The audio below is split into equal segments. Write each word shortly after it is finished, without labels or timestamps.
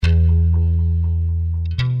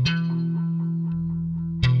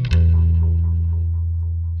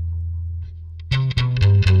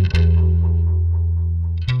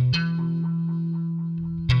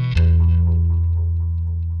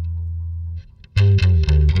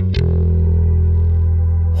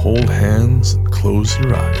hold hands and close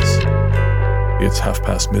your eyes.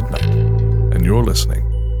 It's midnight, and you're listening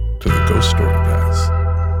to the Ghost Story Guys.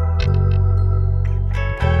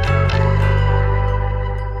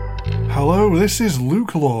 Hello, this is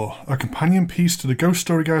Luke Lore, a companion piece to the Ghost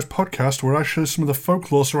Story Guys podcast where I share some of the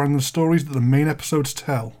folklore surrounding the stories that the main episodes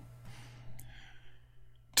tell.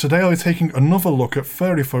 Today I'll be taking another look at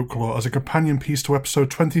fairy folklore as a companion piece to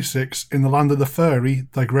episode 26, In the Land of the Fairy,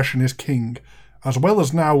 Digression is King, as well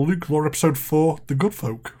as now Luke Lore episode 4, The Good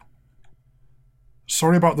Folk.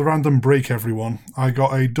 Sorry about the random break, everyone. I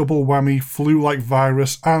got a double whammy flu-like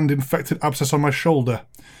virus and infected abscess on my shoulder.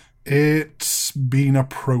 It's been a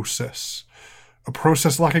process. A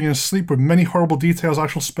process lacking in sleep with many horrible details I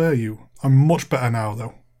shall spare you. I'm much better now,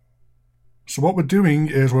 though. So what we're doing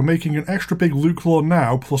is we're making an extra big Luke Lore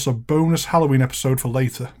now, plus a bonus Halloween episode for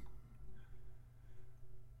later.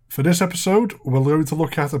 For this episode, we're going to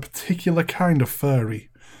look at a particular kind of fairy.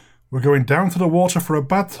 We're going down to the water for a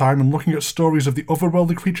bad time and looking at stories of the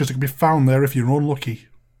otherworldly creatures that can be found there if you're unlucky.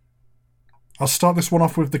 I'll start this one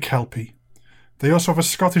off with the Kelpie. They also have a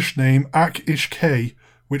Scottish name, Ac Ishke,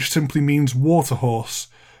 which simply means water horse,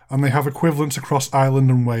 and they have equivalents across Ireland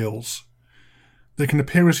and Wales. They can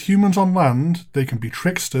appear as humans on land, they can be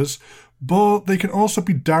tricksters, but they can also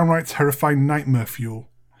be downright terrifying nightmare fuel.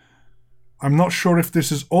 I'm not sure if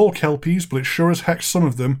this is all Kelpies, but it's sure as heck some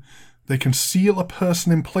of them. They can seal a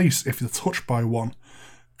person in place if they're touched by one,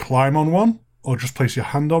 climb on one, or just place your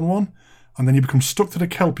hand on one, and then you become stuck to the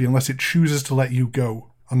Kelpie unless it chooses to let you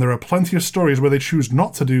go. And there are plenty of stories where they choose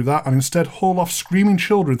not to do that and instead haul off screaming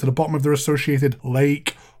children to the bottom of their associated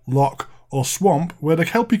lake, loch, or swamp where the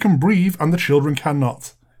Kelpie can breathe and the children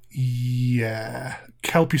cannot. Yeah,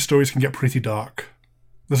 Kelpie stories can get pretty dark.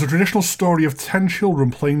 There's a traditional story of 10 children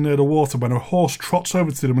playing near the water when a horse trots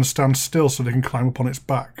over to them and stands still so they can climb up on its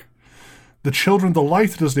back. The children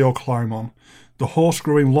delighted as they all climb on, the horse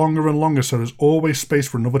growing longer and longer so there's always space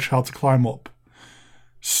for another child to climb up.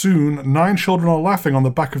 Soon, 9 children are laughing on the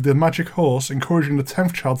back of the magic horse, encouraging the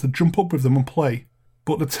 10th child to jump up with them and play.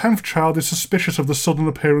 But the 10th child is suspicious of the sudden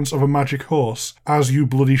appearance of a magic horse, as you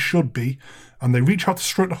bloody should be, and they reach out to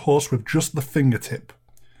stroke the horse with just the fingertip.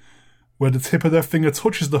 Where the tip of their finger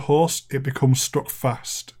touches the horse, it becomes stuck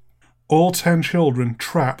fast. All 10 children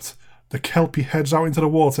trapped, the Kelpie heads out into the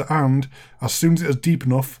water and, as soon as it is deep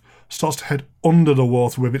enough, starts to head under the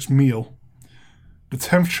water with its meal. The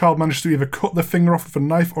 10th child manages to either cut the finger off with a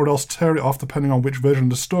knife or else tear it off depending on which version of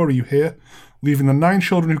the story you hear, leaving the 9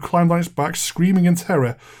 children who climbed on its back screaming in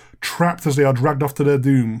terror, trapped as they are dragged off to their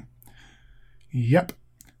doom. Yep,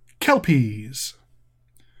 Kelpies.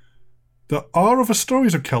 There are other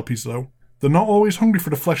stories of Kelpies though. They're not always hungry for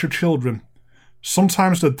the flesh of children.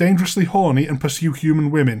 Sometimes they're dangerously horny and pursue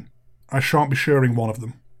human women. I shan't be sharing one of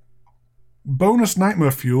them. Bonus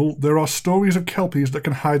nightmare fuel, there are stories of Kelpies that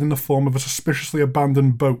can hide in the form of a suspiciously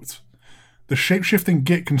abandoned boat. The shape-shifting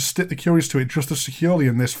git can stick the curious to it just as securely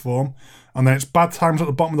in this form, and then it's bad times at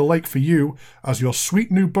the bottom of the lake for you, as your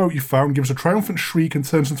sweet new boat you found gives a triumphant shriek and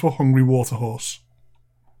turns into a hungry water horse.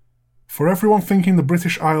 For everyone thinking the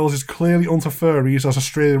British Isles is clearly unto furries as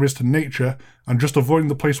Australia is to nature, and just avoiding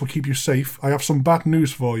the place will keep you safe, I have some bad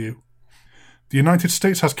news for you. The United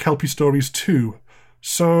States has Kelpie stories too,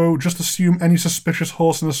 so just assume any suspicious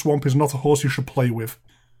horse in the swamp is not a horse you should play with.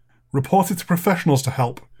 Report it to professionals to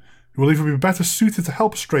help, who will either be better suited to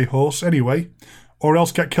help a stray horse anyway, or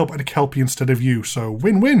else get killed by the Kelpie instead of you, so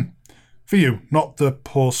win-win! For you, not the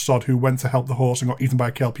poor sod who went to help the horse and got eaten by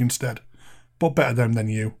a Kelpie instead. But better them than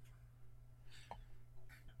you.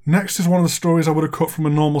 Next is one of the stories I would have cut from a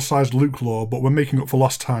normal-sized Luke Lore, but we're making up for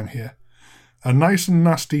lost time here. A nice and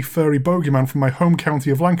nasty furry bogeyman from my home county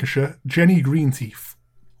of Lancashire, Jenny Greenteeth.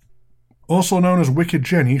 Also known as Wicked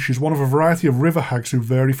Jenny, she's one of a variety of river hags who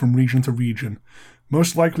vary from region to region,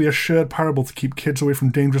 most likely a shared parable to keep kids away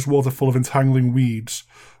from dangerous water full of entangling weeds,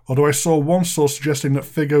 although I saw one source suggesting that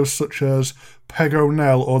figures such as Peg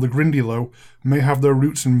O'Neill or the Grindylow may have their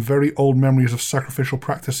roots in very old memories of sacrificial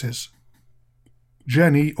practices.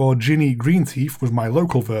 Jenny, or Ginny Greenteeth, was my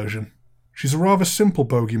local version. She's a rather simple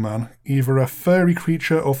bogeyman, either a fairy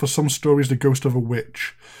creature or for some stories the ghost of a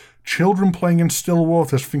witch. Children playing in still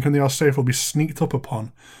waters thinking they are safe will be sneaked up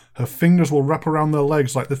upon. Her fingers will wrap around their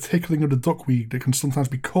legs like the tickling of the duckweed that can sometimes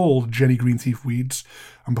be called Jenny Greenteeth weeds,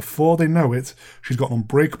 and before they know it, she's got an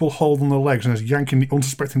unbreakable hold on their legs and is yanking the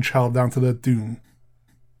unsuspecting child down to their doom.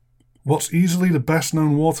 What's easily the best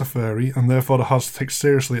known water fairy, and therefore the hardest to take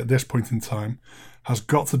seriously at this point in time, has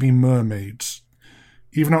got to be mermaids.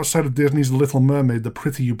 Even outside of Disney's The Little Mermaid, they're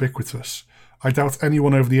pretty ubiquitous. I doubt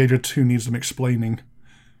anyone over the age of 2 needs them explaining.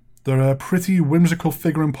 They're a pretty whimsical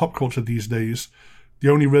figure in pop culture these days, They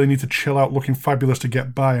only really need to chill out looking fabulous to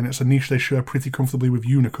get by, and it's a niche they share pretty comfortably with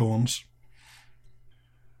unicorns.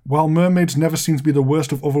 While mermaids never seem to be the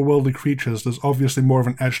worst of otherworldly creatures, there's obviously more of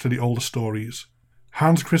an edge to the older stories.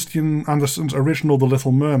 Hans Christian Andersen's original The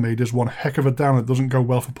Little Mermaid is one heck of a down that doesn't go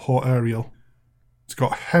well for poor Ariel. It's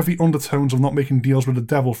got heavy undertones of not making deals with the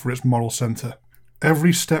devil for its moral centre.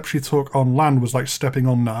 Every step she took on land was like stepping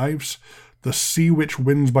on knives. The sea witch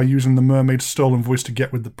wins by using the mermaid's stolen voice to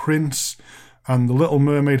get with the prince, and the Little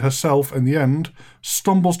Mermaid herself, in the end,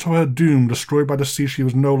 stumbles to her doom, destroyed by the sea she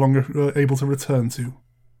was no longer able to return to.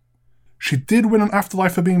 She did win an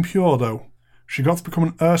afterlife for being pure, though. She got to become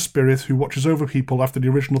an earth spirit who watches over people after the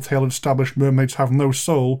original tale had established mermaids have no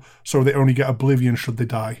soul, so they only get oblivion should they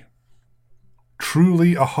die.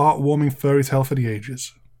 Truly a heartwarming fairy tale for the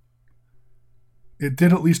ages. It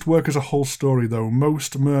did at least work as a whole story, though.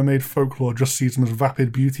 Most mermaid folklore just sees them as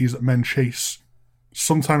vapid beauties that men chase,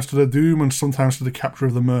 sometimes to their doom and sometimes to the capture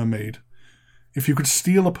of the mermaid. If you could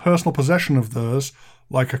steal a personal possession of theirs,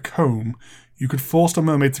 like a comb, you could force the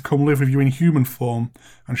mermaid to come live with you in human form,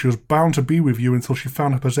 and she was bound to be with you until she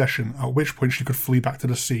found her possession, at which point she could flee back to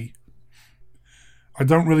the sea. I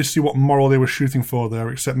don't really see what moral they were shooting for there,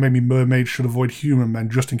 except maybe mermaids should avoid human men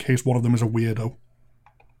just in case one of them is a weirdo.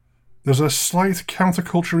 There's a slight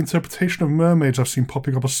counterculture interpretation of mermaids I've seen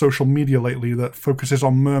popping up on social media lately that focuses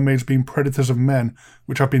on mermaids being predators of men,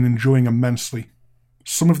 which I've been enjoying immensely.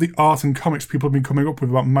 Some of the art and comics people have been coming up with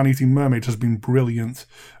about man-eating mermaids has been brilliant,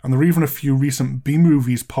 and there are even a few recent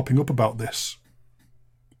B-movies popping up about this.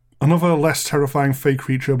 Another less terrifying fey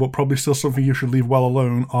creature, but probably still something you should leave well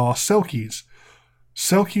alone, are selkies.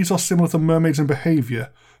 Selkies are similar to mermaids in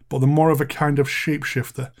behaviour, but they're more of a kind of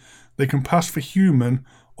shapeshifter. They can pass for human,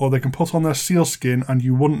 or they can put on their seal skin and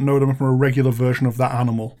you wouldn't know them from a regular version of that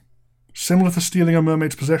animal. Similar to stealing a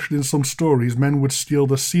mermaid's possession in some stories, men would steal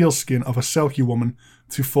the seal skin of a Selkie woman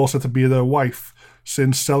to force her to be their wife,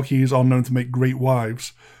 since Selkies are known to make great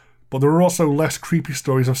wives. But there are also less creepy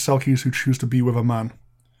stories of Selkies who choose to be with a man.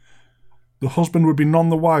 The husband would be none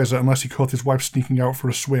the wiser unless he caught his wife sneaking out for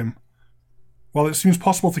a swim. While it seems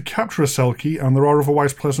possible to capture a Selkie, and there are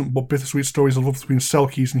otherwise pleasant but bittersweet stories of love between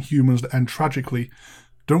Selkies and humans that end tragically,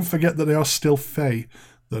 don't forget that they are still fey.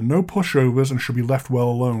 They're no pushovers and should be left well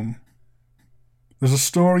alone. There's a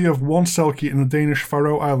story of one Selkie in the Danish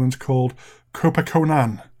Faroe Islands called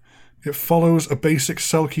Kopakonan. It follows a basic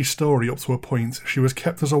Selkie story up to a point. She was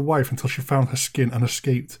kept as a wife until she found her skin and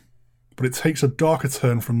escaped. But it takes a darker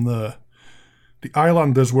turn from there. The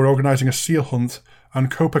islanders were organising a seal hunt,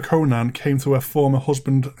 and Kopakonan came to her former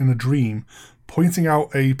husband in a dream, pointing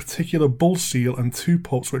out a particular bull seal and 2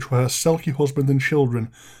 pups which were her Selkie husband and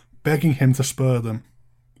children, begging him to spare them.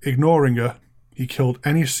 Ignoring her, he killed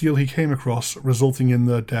any seal he came across, resulting in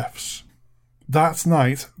their deaths. That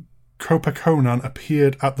night, Kopakonan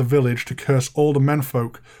appeared at the village to curse all the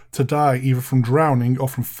menfolk to die either from drowning or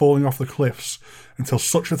from falling off the cliffs, until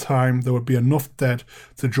such a time there would be enough dead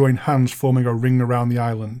to join hands forming a ring around the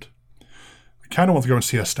island. I kind of want to go and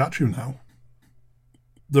see her statue now.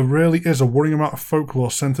 There really is a worrying amount of folklore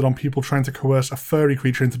centred on people trying to coerce a fairy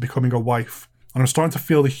creature into becoming a wife, and I'm starting to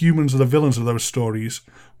feel the humans are the villains of those stories,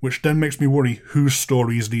 which then makes me worry whose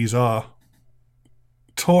stories these are.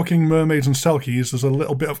 Talking mermaids and Selkies, there's a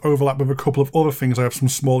little bit of overlap with a couple of other things I have some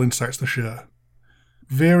small insights to share.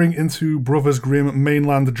 Veering into Brothers Grimm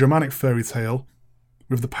mainland Germanic fairy tale,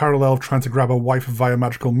 with the parallel of trying to grab a wife via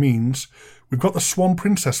magical means, we've got the Swan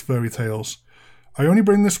Princess fairy tales. I only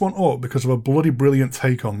bring this one up because of a bloody brilliant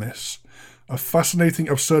take on this. A fascinating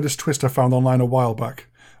absurdist twist I found online a while back.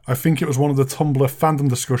 I think it was one of the Tumblr fandom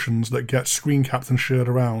discussions that gets screen capped and shared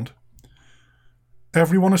around.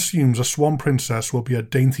 Everyone assumes a swan princess will be a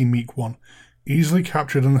dainty meek one, easily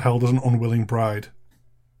captured and held as an unwilling bride.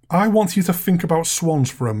 I want you to think about swans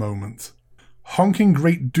for a moment. Honking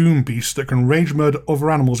great doom beasts that can rage murder other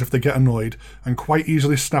animals if they get annoyed, and quite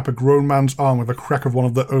easily snap a grown man's arm with a crack of one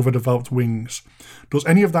of their overdeveloped wings. Does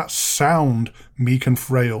any of that sound meek and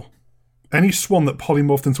frail? Any swan that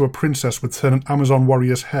polymorphed into a princess would turn an Amazon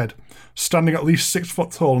warrior's head, standing at least 6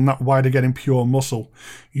 foot tall and that wide again in pure muscle.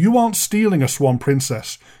 You aren't stealing a swan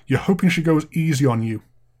princess, you're hoping she goes easy on you.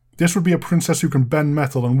 This would be a princess who can bend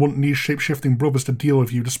metal and wouldn't need shape-shifting brothers to deal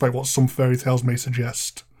with you, despite what some fairy tales may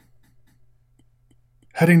suggest.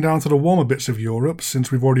 Heading down to the warmer bits of Europe, since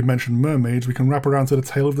we've already mentioned mermaids, we can wrap around to the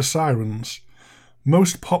tale of the sirens.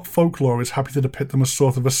 Most pop folklore is happy to depict them as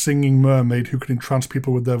sort of a singing mermaid who can entrance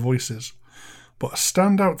people with their voices. But a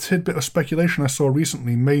standout tidbit of speculation I saw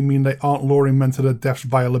recently may mean they aren't luring men to their deaths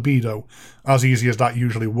via libido, as easy as that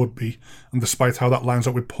usually would be, and despite how that lines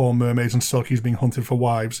up with poor mermaids and Selkies being hunted for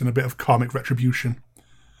wives in a bit of karmic retribution.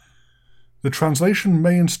 The translation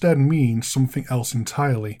may instead mean something else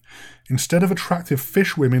entirely. Instead of attractive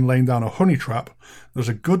fish women laying down a honey trap, there's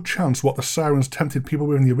a good chance what the sirens tempted people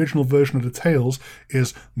with in the original version of the tales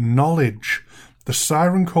is knowledge. The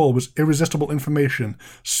siren call was irresistible information,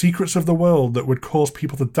 secrets of the world that would cause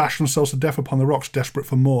people to dash themselves to death upon the rocks desperate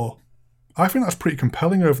for more. I think that's pretty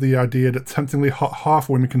compelling over the idea that temptingly hot half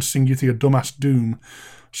women can sing you to your dumbass doom.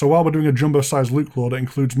 So while we're doing a jumbo-sized Luke lore that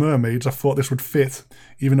includes mermaids, I thought this would fit,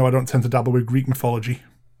 even though I don't tend to dabble with Greek mythology.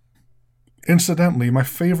 Incidentally, my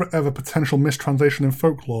favourite ever potential mistranslation in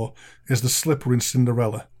folklore is the slipper in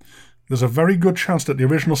Cinderella. There's a very good chance that the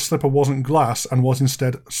original slipper wasn't glass and was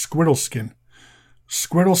instead squirrel skin.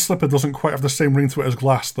 Squirrel slipper doesn't quite have the same ring to it as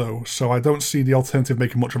glass though, so I don't see the alternative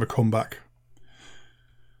making much of a comeback.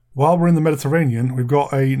 While we're in the Mediterranean, we've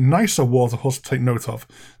got a nicer waterhorse to take note of,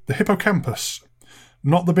 the hippocampus.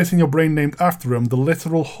 Not the bit in your brain named after him, the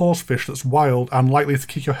literal horsefish that's wild and likely to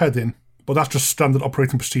kick your head in, but that's just standard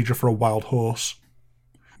operating procedure for a wild horse.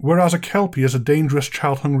 Whereas a kelpie is a dangerous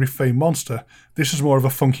child-hungry fey monster, this is more of a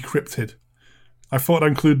funky cryptid. I thought I'd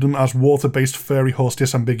include them as water-based furry horse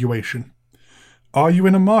disambiguation. Are you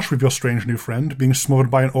in a marsh with your strange new friend, being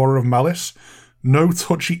smothered by an aura of malice? No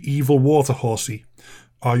touchy evil water horsey.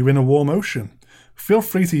 Are you in a warm ocean? Feel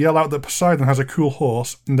free to yell out that Poseidon has a cool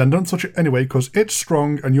horse, and then don't touch it anyway because it's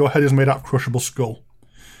strong and your head is made out of crushable skull.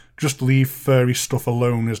 Just leave furry stuff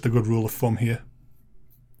alone is the good rule of thumb here.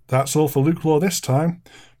 That's all for Luke lore this time.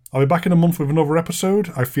 I'll be back in a month with another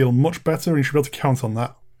episode. I feel much better and you should be able to count on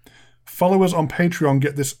that. Followers on Patreon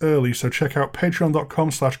get this early, so check out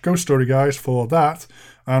patreon.com/ghoststoryguys for that,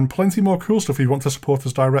 and plenty more cool stuff if you want to support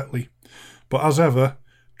us directly. But as ever,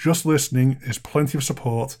 just listening is plenty of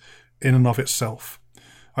support in and of itself.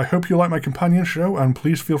 I hope you like my companion show, and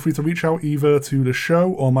please feel free to reach out either to the show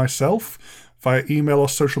or myself via email or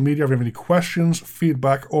social media if you have any questions,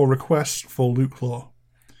 feedback, or requests for Luke lore.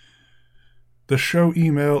 The show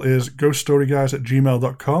email is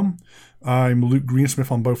ghoststoryguys@gmail.com. I'm Luke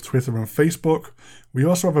Greensmith on both Twitter and Facebook. We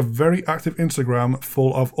also have a very active Instagram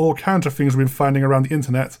full of all kinds of things we've been finding around the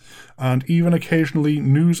internet, and even occasionally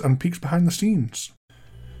news and peeks behind the scenes.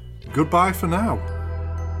 Goodbye for now.